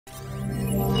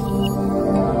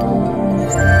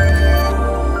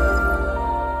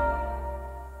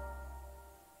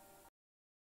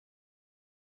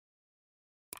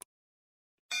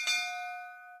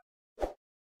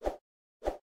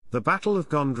The Battle of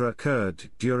Gondra occurred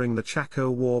during the Chaco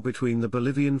War between the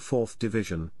Bolivian 4th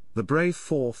Division, the Brave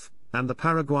 4th, and the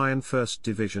Paraguayan 1st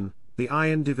Division, the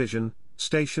Iron Division,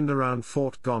 stationed around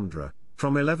Fort Gondra,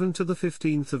 from 11 to the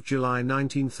 15th of July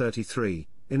 1933,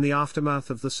 in the aftermath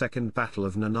of the Second Battle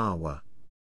of Nanawa.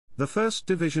 The 1st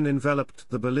Division enveloped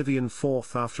the Bolivian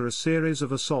 4th after a series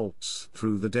of assaults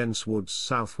through the dense woods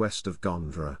southwest of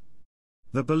Gondra.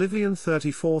 The Bolivian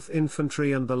 34th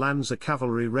Infantry and the Lanza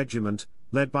Cavalry Regiment,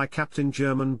 led by Captain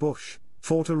German Bush,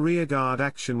 fought a rearguard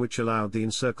action which allowed the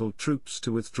encircled troops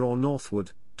to withdraw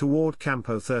northward, toward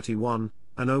Campo 31,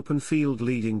 an open field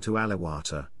leading to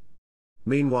Alihuata.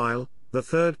 Meanwhile, the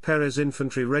 3rd Perez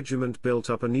Infantry Regiment built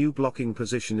up a new blocking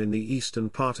position in the eastern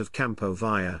part of Campo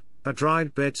Villa, a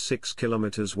dried bed 6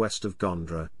 kilometers west of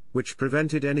Gondra, which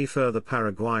prevented any further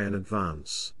Paraguayan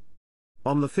advance.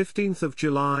 On the 15th of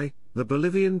July, the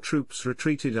Bolivian troops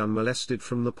retreated unmolested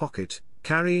from the pocket,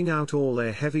 carrying out all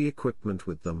their heavy equipment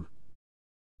with them.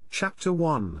 Chapter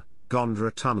 1,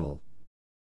 Gondra Tunnel.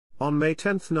 On May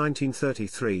 10,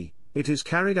 1933, it is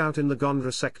carried out in the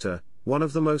Gondra sector, one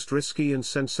of the most risky and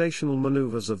sensational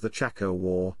maneuvers of the Chaco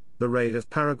War, the raid of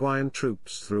Paraguayan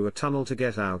troops through a tunnel to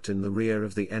get out in the rear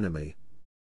of the enemy.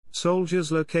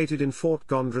 Soldiers located in Fort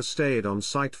Gondra stayed on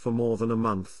site for more than a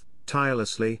month,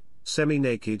 tirelessly,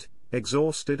 semi-naked,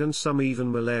 exhausted and some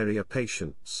even malaria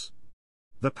patients.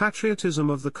 The patriotism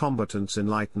of the combatants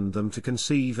enlightened them to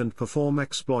conceive and perform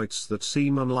exploits that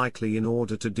seem unlikely in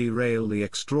order to derail the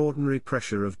extraordinary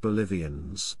pressure of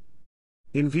Bolivians.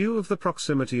 In view of the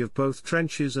proximity of both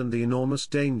trenches and the enormous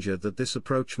danger that this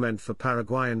approach meant for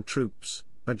Paraguayan troops,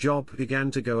 a job began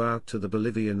to go out to the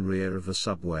Bolivian rear of the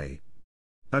subway.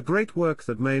 A great work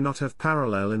that may not have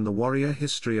parallel in the warrior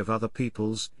history of other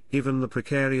peoples, given the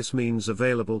precarious means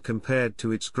available compared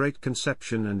to its great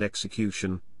conception and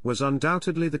execution, was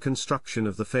undoubtedly the construction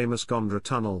of the famous Gondra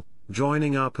Tunnel,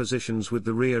 joining our positions with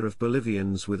the rear of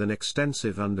Bolivians with an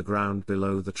extensive underground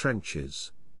below the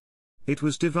trenches. It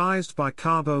was devised by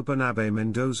Cabo Bernabe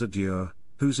Mendoza Dure,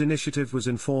 whose initiative was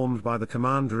informed by the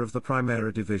commander of the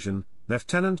Primera Division,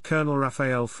 Lieutenant Colonel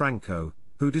Rafael Franco,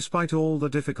 who despite all the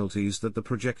difficulties that the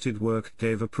projected work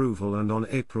gave approval, and on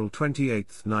April 28,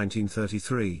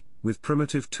 1933, with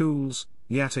primitive tools,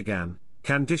 yataghan,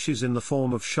 dishes in the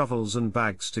form of shovels and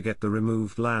bags to get the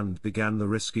removed land, began the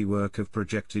risky work of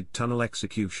projected tunnel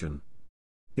execution.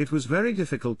 It was very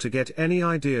difficult to get any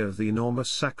idea of the enormous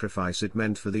sacrifice it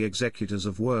meant for the executors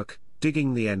of work,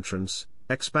 digging the entrance,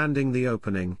 expanding the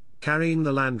opening, carrying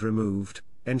the land removed,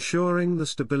 ensuring the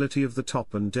stability of the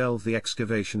top and delve the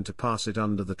excavation to pass it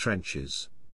under the trenches.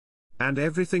 And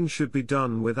everything should be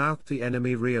done without the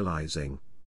enemy realizing.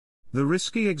 The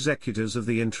risky executors of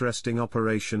the interesting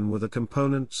operation were the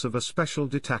components of a special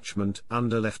detachment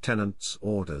under lieutenant's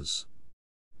orders.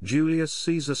 Julius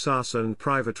Caesar Sasa and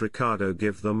Private Ricardo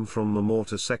give them from the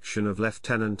mortar section of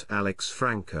Lieutenant Alex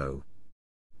Franco.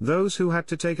 Those who had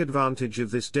to take advantage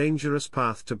of this dangerous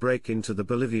path to break into the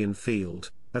Bolivian field,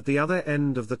 at the other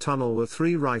end of the tunnel were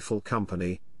 3 rifle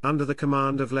company, under the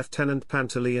command of Lieutenant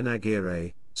Pantaleon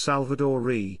Aguirre, Salvador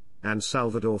Rey, and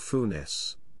Salvador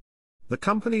Funes. The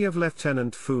company of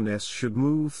Lieutenant Funes should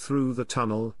move through the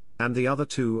tunnel, and the other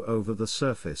 2 over the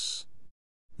surface.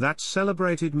 That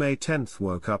celebrated May 10th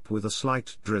woke up with a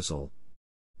slight drizzle.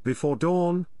 Before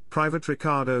dawn, Private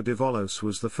Ricardo de Volos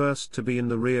was the first to be in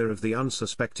the rear of the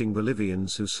unsuspecting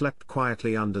Bolivians who slept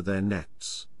quietly under their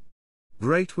nets.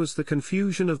 Great was the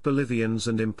confusion of Bolivians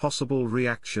and impossible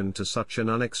reaction to such an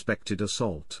unexpected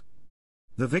assault.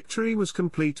 The victory was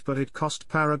complete, but it cost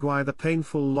Paraguay the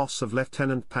painful loss of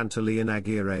Lieutenant Pantaleon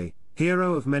Aguirre,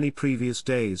 hero of many previous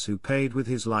days who paid with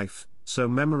his life, so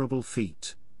memorable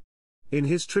feat. In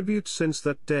his tribute since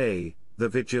that day, the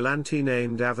vigilante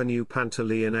named Avenue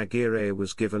Pantaleon Aguirre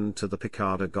was given to the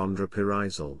Picada Gondra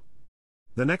Pirizal.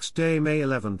 The next day, May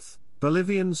 11th,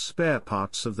 Bolivians' spare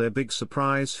parts of their big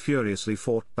surprise furiously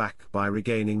fought back by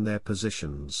regaining their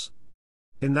positions.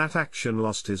 In that action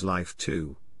lost his life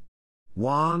too.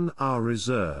 Juan our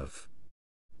reserve.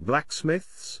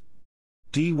 Blacksmiths.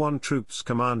 D1 troops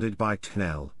commanded by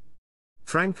Tnel.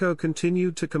 Franco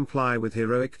continued to comply with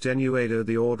heroic denuedo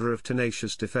the order of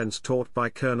tenacious defense taught by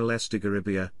Colonel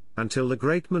Estigarribia, until the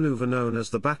great maneuver known as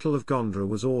the Battle of Gondra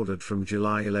was ordered from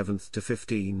July 11 to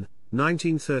 15,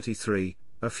 1933,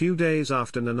 a few days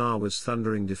after Nanawa's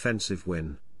thundering defensive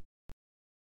win.